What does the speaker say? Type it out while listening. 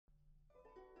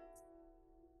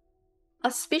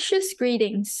Auspicious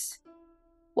greetings.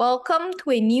 Welcome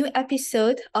to a new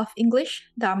episode of English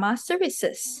Dharma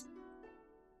Services.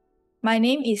 My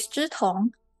name is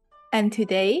Tong, and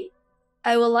today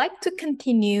I would like to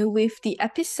continue with the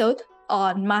episode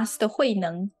on Master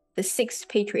Huineng, the Sixth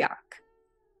Patriarch.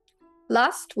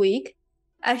 Last week,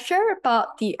 I shared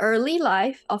about the early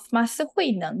life of Master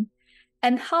Huineng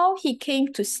and how he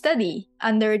came to study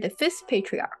under the Fifth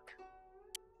Patriarch.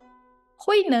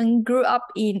 Huineng grew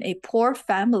up in a poor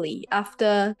family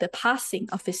after the passing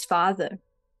of his father.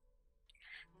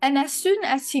 And as soon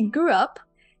as he grew up,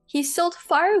 he sold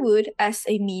firewood as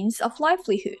a means of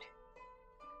livelihood.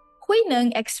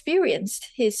 Huineng experienced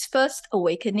his first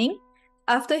awakening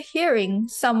after hearing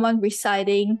someone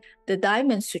reciting the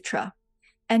Diamond Sutra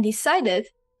and decided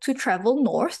to travel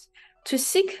north to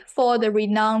seek for the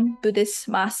renowned Buddhist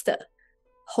master,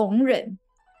 Huineng,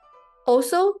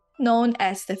 also known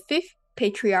as the Fifth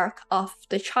Patriarch of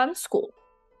the Shan school.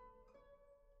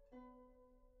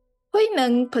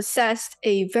 Huineng possessed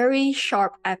a very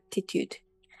sharp aptitude.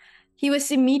 He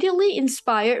was immediately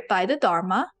inspired by the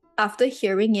Dharma after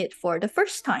hearing it for the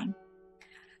first time.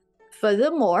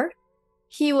 Furthermore,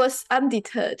 he was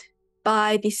undeterred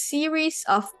by the series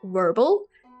of verbal,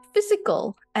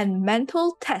 physical, and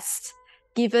mental tests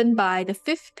given by the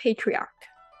Fifth Patriarch.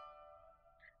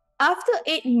 After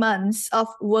 8 months of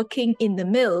working in the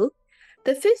mill,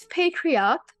 the Fifth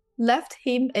Patriarch left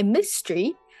him a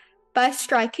mystery by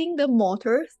striking the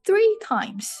mortar 3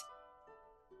 times.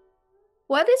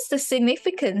 What is the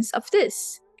significance of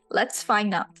this? Let's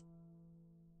find out.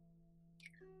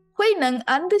 Huineng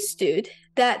understood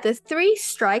that the 3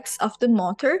 strikes of the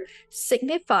mortar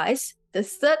signifies the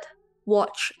 3rd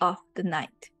watch of the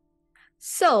night.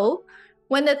 So,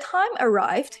 when the time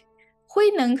arrived,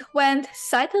 Huineng went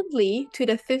silently to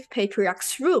the Fifth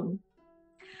Patriarch's room.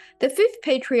 The Fifth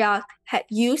Patriarch had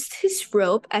used his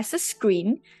robe as a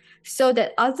screen so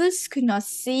that others could not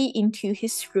see into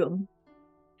his room.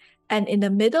 And in the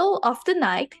middle of the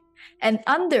night, and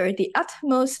under the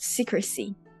utmost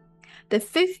secrecy, the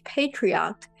Fifth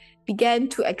Patriarch began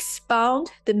to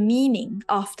expound the meaning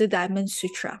of the Diamond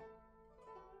Sutra.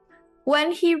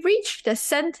 When he reached the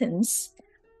sentence,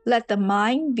 "Let the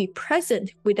mind be present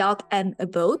without an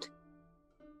abode,"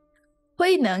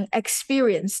 Huineng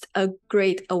experienced a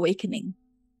great awakening.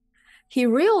 He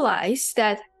realized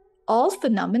that all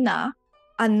phenomena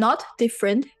are not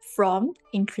different from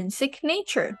intrinsic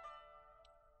nature.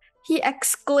 He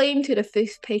exclaimed to the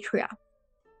Fifth Patriarch,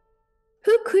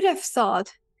 "Who could have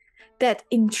thought that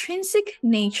intrinsic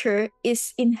nature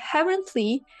is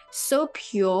inherently so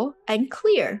pure and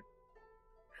clear?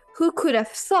 Who could have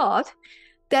thought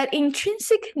that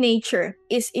intrinsic nature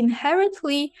is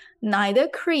inherently neither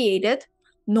created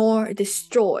nor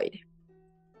destroyed?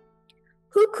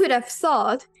 Who could have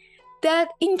thought that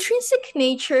intrinsic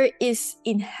nature is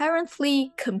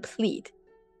inherently complete?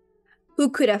 Who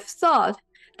could have thought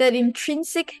that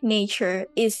intrinsic nature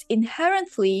is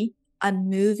inherently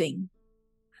unmoving?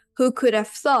 Who could have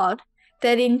thought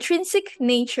that intrinsic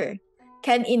nature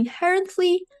can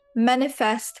inherently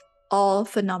manifest all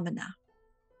phenomena?"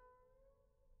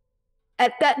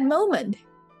 At that moment,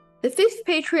 the Fifth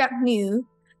Patriarch knew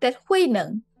that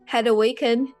Huineng had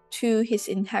awakened to his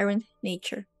inherent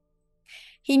nature.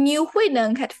 He knew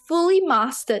Huineng had fully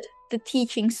mastered the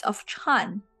teachings of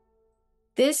Shan.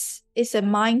 This is a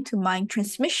mind-to-mind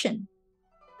transmission.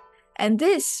 And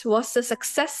this was the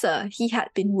successor he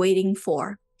had been waiting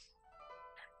for.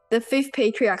 The Fifth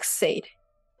Patriarch said,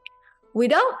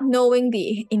 "Without knowing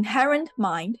the inherent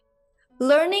mind,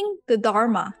 learning the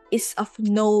Dharma is of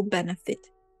no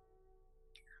benefit.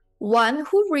 One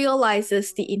who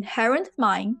realizes the inherent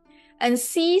mind and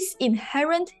sees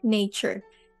inherent nature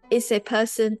is a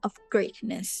person of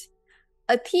greatness,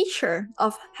 a teacher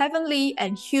of heavenly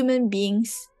and human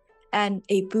beings, and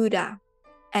a Buddha,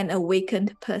 an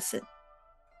awakened person."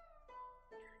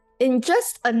 In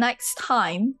just a night's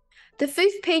time, the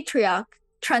Fifth Patriarch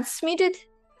transmitted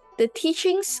the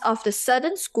teachings of the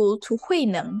Southern School to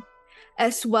Huineng,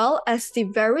 as well as the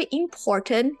very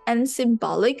important and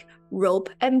symbolic rope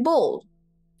and bowl.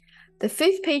 The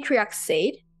Fifth Patriarch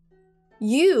said,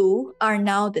 "You are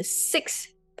now the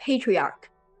Sixth Patriarch.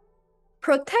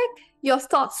 Protect your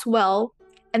thoughts well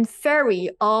and ferry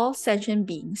all sentient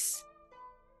beings.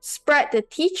 Spread the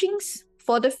teachings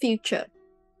for the future,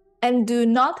 and do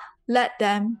not let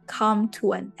them come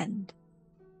to an end."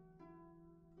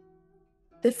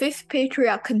 The Fifth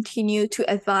Patriarch continued to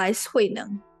advise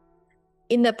Huineng.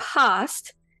 In the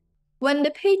past, when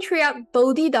the Patriarch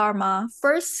Bodhidharma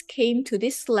first came to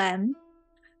this land,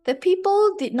 the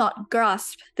people did not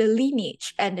grasp the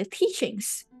lineage and the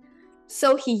teachings,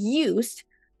 So he used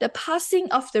the passing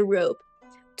of the robe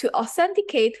to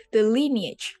authenticate the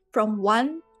lineage from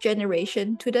one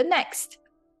generation to the next.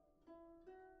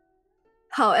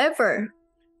 However,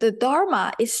 the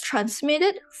Dharma is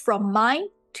transmitted from mind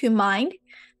to mind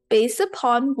based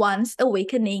upon one's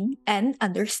awakening and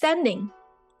understanding.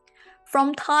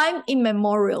 From time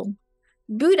immemorial,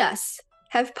 Buddhas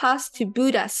have passed to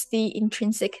Buddhas the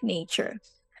intrinsic nature,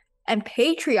 and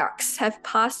patriarchs have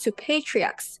passed to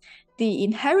patriarchs the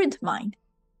inherent mind.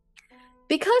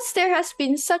 Because there has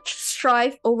been such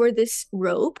strife over this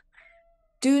robe,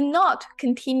 do not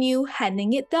continue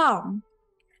handing it down.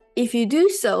 If you do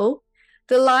so,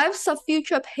 the lives of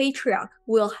future patriarchs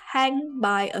will hang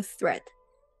by a thread.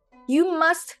 You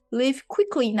must live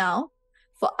quickly now,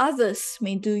 for others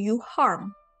may do you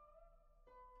harm.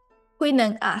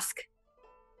 Huineng asked,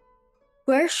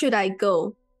 "Where should I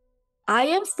go? I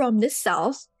am from the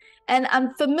south, and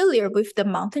I'm familiar with the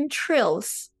mountain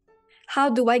trails. How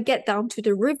do I get down to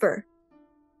the river?"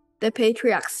 The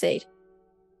patriarch said,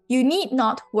 "You need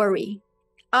not worry.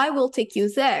 I will take you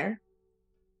there."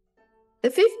 The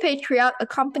fifth patriarch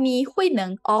accompanied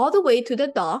Huineng all the way to the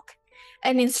dock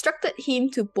and instructed him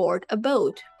to board a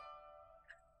boat.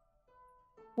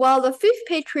 While the fifth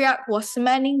patriarch was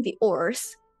manning the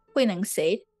oars, Huineng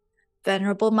said,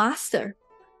 "Venerable Master,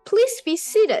 please be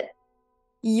seated.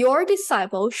 Your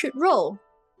disciple should row."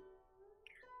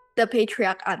 The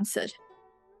patriarch answered,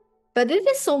 "But it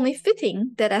is only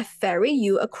fitting that I ferry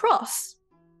you across."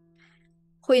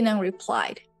 Huineng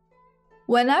replied,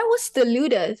 "When I was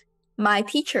deluded, my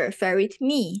teacher ferried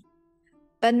me.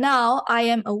 But now I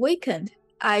am awakened,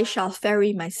 I shall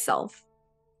ferry myself.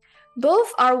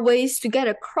 Both are ways to get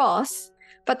across,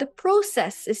 but the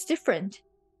process is different.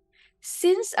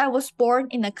 Since I was born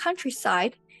in the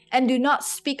countryside and do not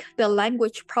speak the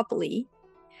language properly,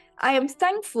 I am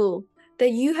thankful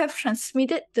that you have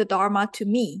transmitted the Dharma to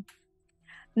me.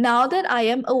 Now that I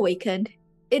am awakened,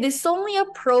 it is only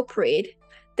appropriate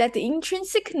that the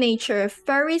intrinsic nature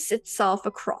ferries itself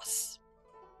across."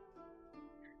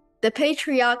 The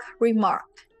patriarch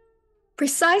remarked,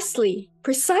 Precisely.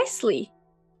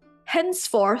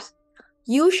 Henceforth,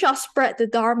 you shall spread the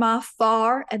Dharma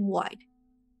far and wide.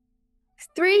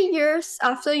 3 years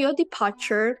after your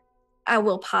departure, I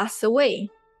will pass away.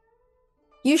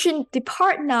 You should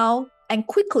depart now and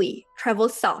quickly travel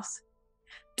south.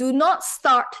 Do not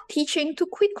start teaching too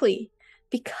quickly,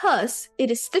 because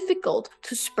it is difficult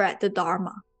to spread the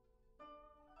Dharma.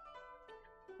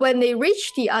 When they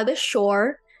reached the other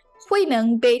shore,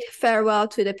 Huineng bade farewell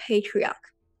to the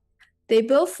patriarch. They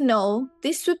both know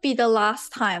this would be the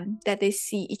last time that they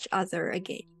see each other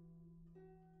again.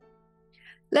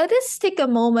 Let us take a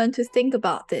moment to think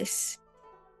about this.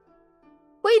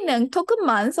 Huineng took a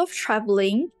month of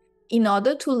traveling in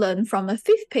order to learn from the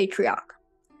fifth patriarch.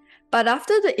 But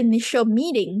after the initial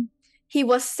meeting, he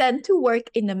was sent to work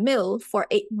in the mill for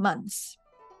 8 months.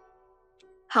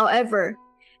 However,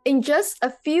 in just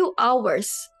a few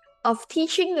hours of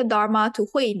teaching the Dharma to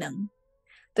Huineng,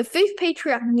 the fifth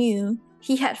patriarch knew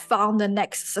he had found the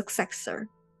next successor.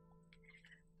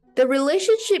 The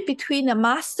relationship between a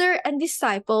master and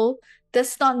disciple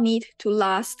does not need to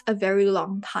last a very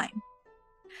long time.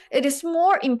 It is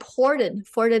more important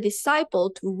for the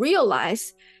disciple to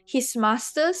realize his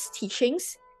master's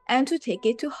teachings and to take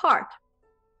it to heart.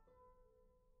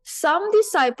 Some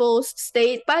disciples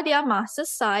stayed by their master's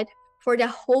side for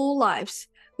their whole lives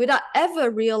without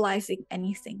ever realizing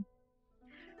anything.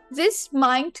 This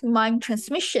mind-to-mind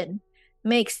transmission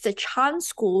makes the Chan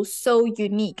school so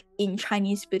unique in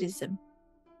Chinese Buddhism.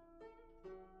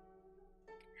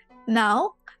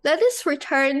 Now, let us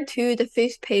return to the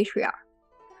fifth patriarch.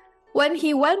 When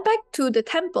he went back to the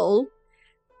temple,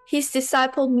 his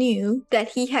disciple knew that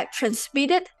he had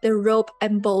transmitted the robe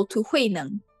and bowl to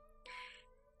Huineng.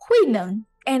 Huineng,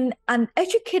 an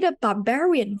uneducated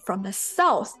barbarian from the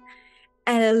south,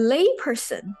 and a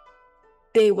layperson,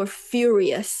 they were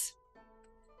furious.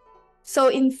 So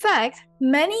in fact,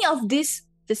 many of these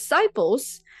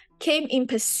disciples came in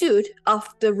pursuit of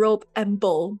the robe and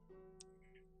bowl.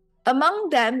 Among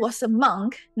them was a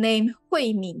monk named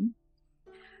Huiming.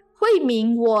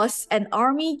 Huiming was an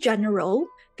army general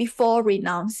before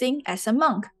renouncing as a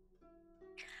monk.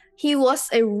 He was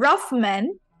a rough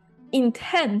man,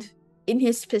 intent in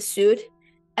his pursuit,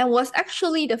 and was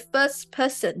actually the first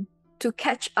person to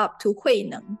catch up to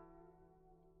Huineng.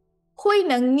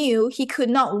 Huineng knew he could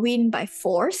not win by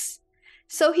force,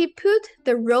 so he put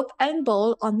the rope and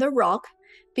bowl on the rock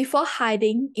before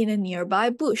hiding in a nearby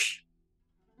bush.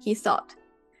 He thought,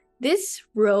 "This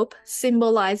rope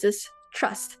symbolizes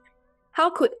trust. How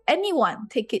could anyone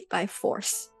take it by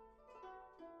force?"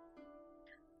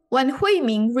 When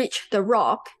Huineng reached the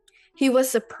rock, he was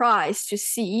surprised to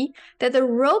see that the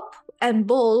rope and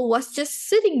bowl was just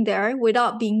sitting there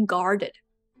without being guarded.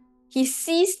 He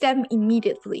seized them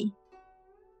immediately.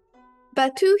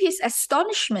 But to his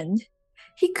astonishment,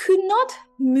 he could not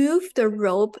move the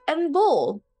rope and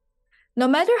bowl. No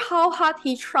matter how hard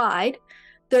he tried,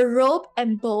 the rope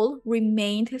and bowl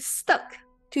remained stuck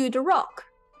to the rock.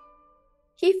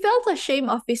 He felt ashamed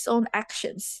of his own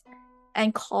actions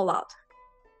and called out,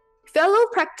 "Fellow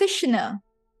practitioner,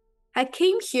 I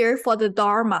came here for the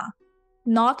Dharma,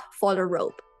 not for the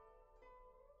rope."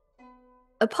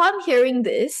 Upon hearing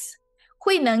this,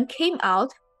 Huineng came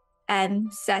out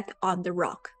and sat on the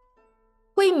rock.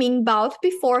 Huineng bowed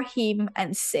before him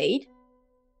and said,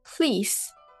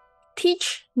 "Please,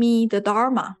 teach me the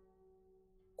Dharma."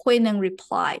 Huineng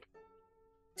replied,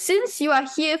 "Since you are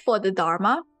here for the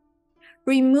Dharma,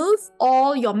 remove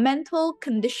all your mental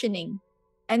conditioning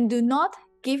and do not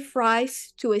give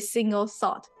rise to a single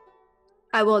thought.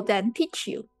 I will then teach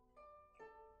you."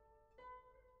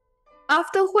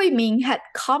 After Huineng had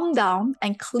calmed down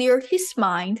and cleared his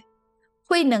mind,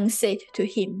 Huineng said to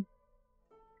him,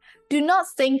 "Do not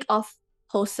think of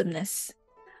wholesomeness.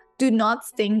 Do not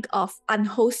think of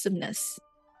unwholesomeness.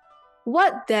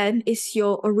 What then is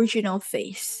your original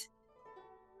face?"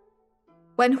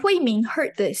 When Huineng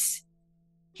heard this,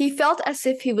 he felt as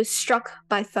if he was struck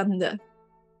by thunder.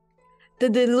 The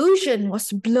delusion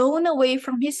was blown away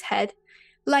from his head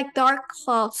like dark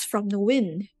clouds from the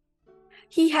wind.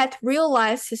 He had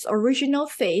realized his original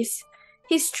face,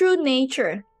 his true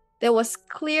nature that was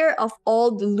clear of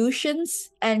all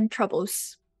delusions and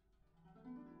troubles.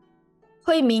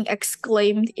 Huineng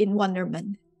exclaimed in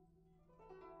wonderment,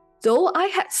 "Though I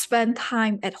had spent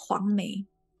time at Huangmei,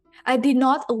 I did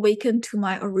not awaken to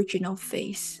my original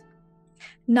face.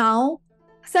 Now,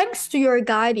 thanks to your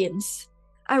guidance,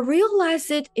 I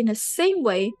realize it in the same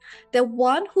way that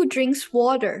one who drinks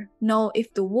water knows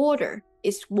if the water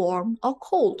is warm or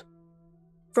cold.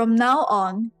 From now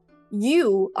on,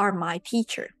 you are my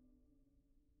teacher."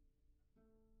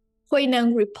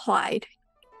 Huineng replied,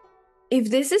 "If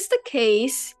this is the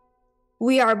case,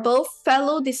 we are both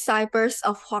fellow disciples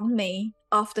of Huangmei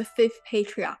of the Fifth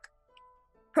Patriarch.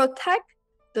 Protect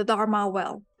the Dharma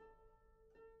well."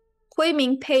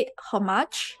 Huineng paid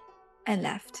homage and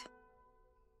left.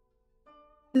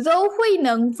 Though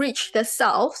Huineng reached the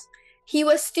south, he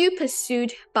was still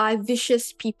pursued by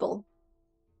vicious people.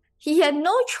 He had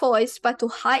no choice but to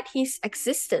hide his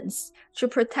existence to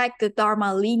protect the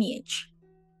Dharma lineage.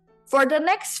 For the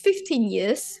next 15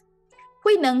 years,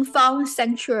 Huineng found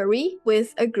sanctuary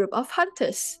with a group of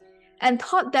hunters and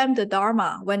taught them the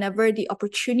Dharma whenever the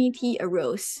opportunity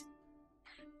arose.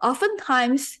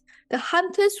 Oftentimes, the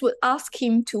hunters would ask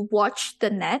him to watch the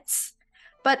nets,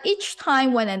 but each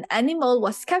time when an animal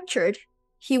was captured,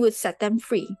 he would set them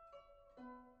free.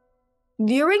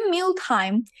 During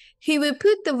mealtime, he would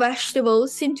put the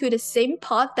vegetables into the same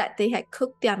pot that they had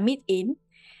cooked their meat in,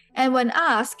 and when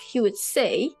asked, he would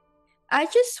say, "I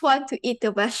just want to eat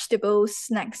the vegetables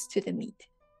next to the meat."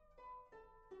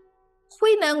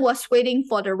 Huineng was waiting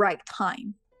for the right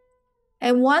time.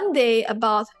 And one day,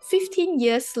 about 15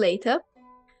 years later,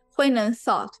 Huineng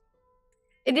thought,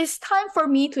 "It is time for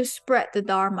me to spread the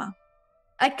Dharma.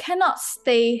 I cannot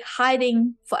stay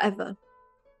hiding forever."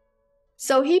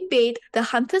 So he bade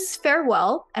the hunters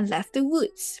farewell and left the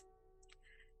woods.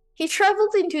 He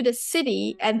traveled into the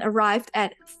city and arrived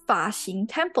at Faxing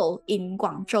Temple in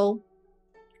Guangzhou.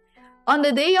 On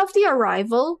the day of the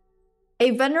arrival,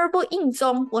 a Venerable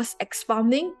Yingzong was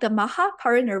expounding the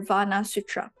Mahaparinirvana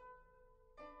Sutra.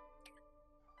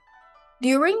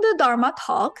 During the Dharma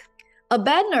talk, a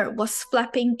banner was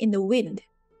flapping in the wind,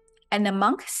 and a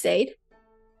monk said,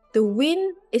 "The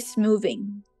wind is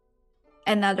moving."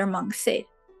 Another monk said,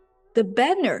 "The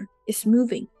banner is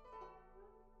moving."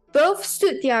 Both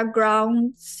stood their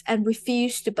grounds and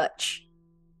refused to budge.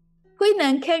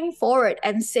 Huineng came forward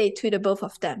and said to the both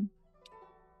of them,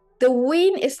 "The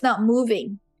wind is not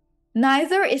moving,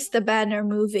 neither is the banner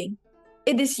moving.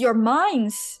 It is your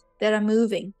minds that are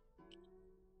moving."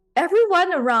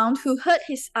 Everyone around who heard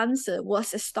his answer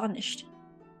was astonished.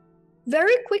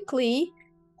 Very quickly,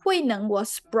 Huineng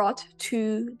was brought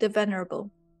to the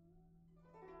Venerable.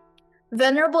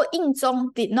 Venerable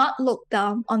Yingzong did not look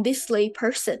down on this lay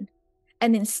person,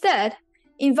 and instead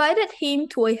invited him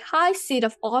to a high seat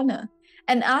of honor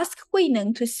and asked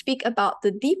Huineng to speak about the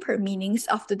deeper meanings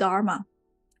of the Dharma.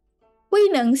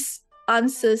 Huineng's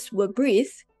answers were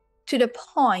brief, to the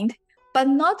point, but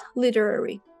not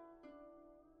literary.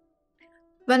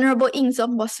 Venerable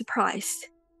Yingzong was surprised.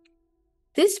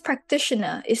 This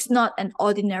practitioner is not an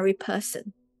ordinary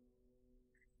person.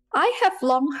 I have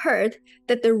long heard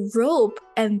that the robe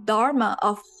and Dharma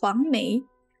of Huineng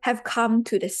have come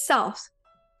to the south.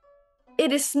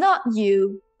 It is not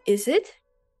you, is it?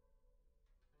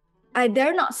 I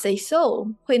dare not say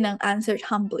so, Huineng answered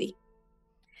humbly.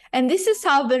 And this is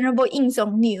how Venerable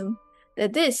Yingzong knew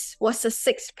that this was the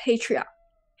Sixth Patriarch,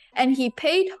 and he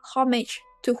paid homage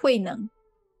to Huineng.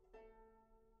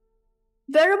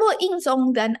 Venerable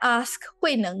Yingzong then asked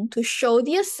Huineng to show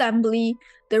the assembly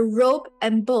the robe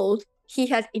and bowl he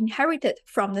had inherited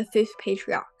from the Fifth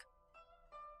Patriarch.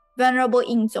 Venerable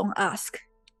Yingzong asked,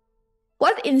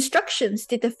 "What instructions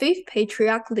did the Fifth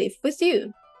Patriarch leave with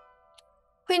you?"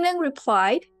 Huineng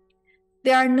replied,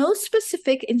 "There are no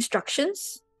specific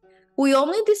instructions. We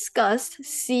only discussed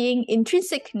seeing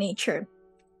intrinsic nature,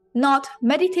 not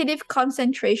meditative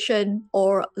concentration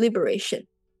or liberation."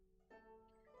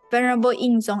 Venerable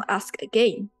Yingzong asked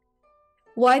again,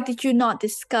 "Why did you not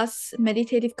discuss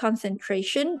meditative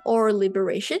concentration or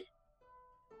liberation?"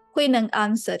 Huineng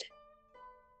answered,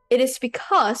 "It is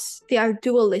because they are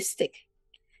dualistic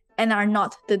and are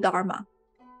not the Dharma,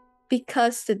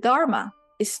 because the Dharma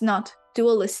is not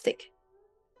dualistic."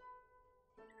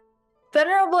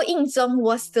 Venerable Yingzong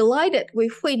was delighted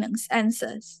with Huineng's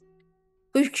answers.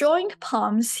 With joined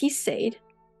palms, he said,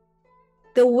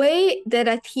 "The way that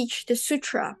I teach the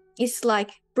sutra is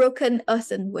like broken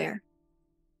earthenware.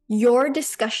 Your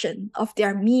discussion of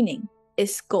their meaning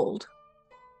is gold."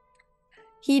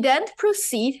 He then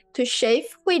proceeded to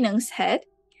shave Huineng's head,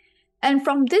 and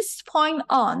from this point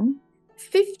on,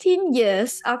 15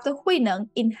 years after Huineng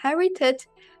inherited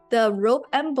the robe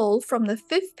and bowl from the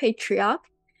Fifth Patriarch,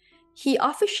 he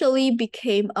officially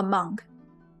became a monk,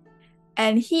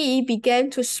 and he began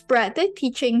to spread the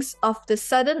teachings of the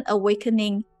sudden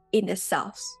awakening in the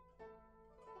south.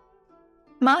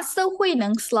 Master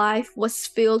Huineng's life was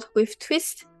filled with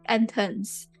twists and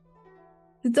turns.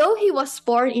 Though he was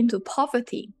born into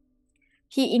poverty,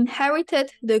 he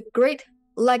inherited the great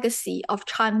legacy of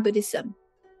Chan Buddhism.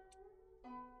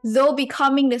 Though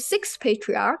becoming the Sixth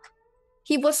Patriarch,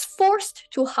 he was forced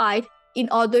to hide in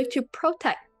order to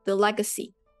protect the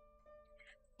legacy.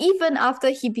 Even after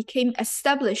he became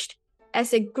established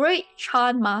as a great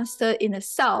Chan master in the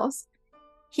south,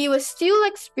 he would still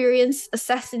experience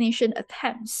assassination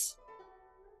attempts.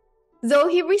 Though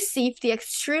he received the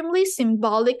extremely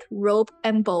symbolic robe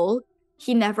and bowl,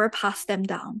 he never passed them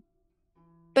down.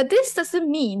 But this doesn't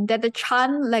mean that the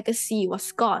Chan legacy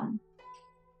was gone.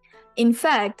 In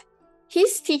fact,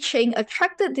 his teaching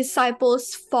attracted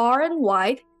disciples far and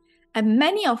wide, and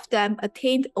many of them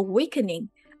attained awakening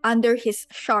under his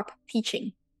sharp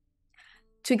teaching.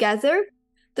 Together,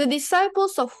 the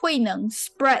disciples of Huineng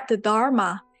spread the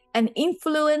Dharma and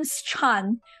influenced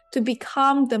Chan to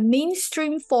become the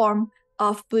mainstream form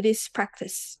of Buddhist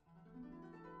practice.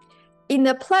 In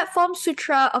the Platform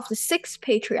Sutra of the Sixth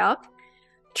Patriarch,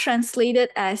 translated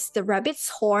as the Rabbit's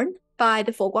Horn by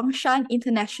the Shan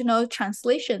International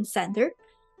Translation Center,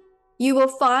 you will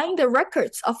find the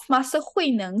records of Master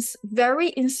Huineng's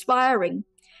very inspiring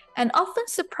and often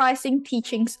surprising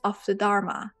teachings of the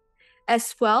Dharma,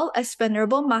 as well as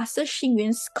Venerable Master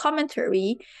Xingyun's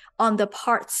commentary on the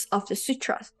parts of the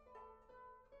sutras.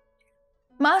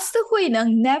 Master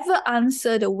Huineng never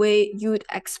answered the way you'd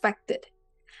expected.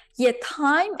 Yet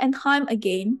time and time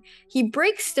again, he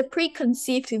breaks the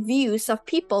preconceived views of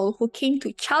people who came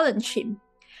to challenge him,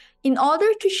 in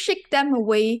order to shake them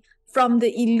away from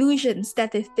the illusions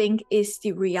that they think is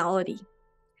the reality.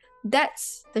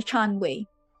 That's the Chan way.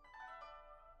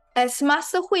 As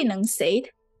Master Huineng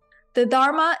said, the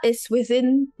Dharma is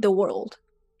within the world.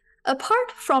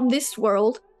 Apart from this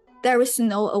world, there is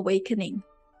no awakening.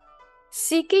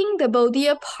 Seeking the Bodhi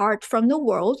apart from the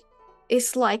world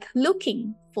is like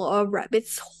looking for a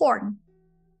rabbit's horn.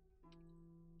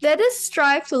 Let us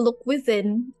strive to look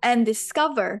within and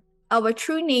discover our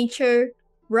true nature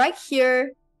right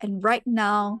here and right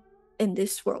now in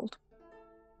this world.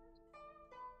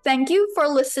 Thank you for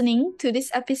listening to this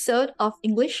episode of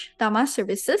English Dharma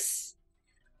Services.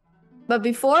 But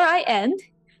before I end,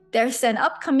 there's an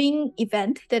upcoming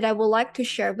event that I would like to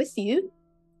share with you.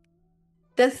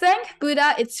 The Thank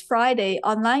Buddha It's Friday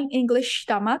online English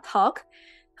Dharma talk,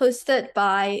 hosted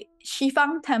by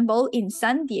Shifang Temple in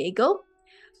San Diego,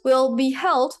 will be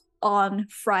held on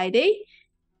Friday,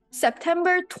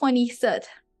 September 23rd.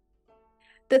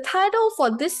 The title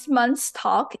for this month's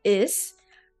talk is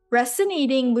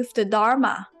Resonating with the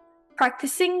Dharma,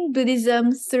 Practicing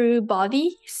Buddhism Through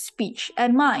Body, Speech,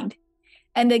 and Mind.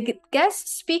 And the guest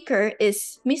speaker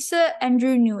is Mr.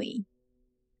 Andrew Nui.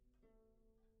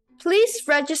 Please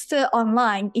register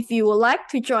online if you would like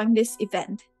to join this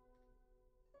event.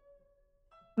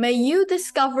 May you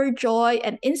discover joy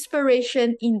and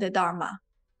inspiration in the Dharma.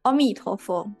 阿弥陀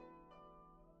佛。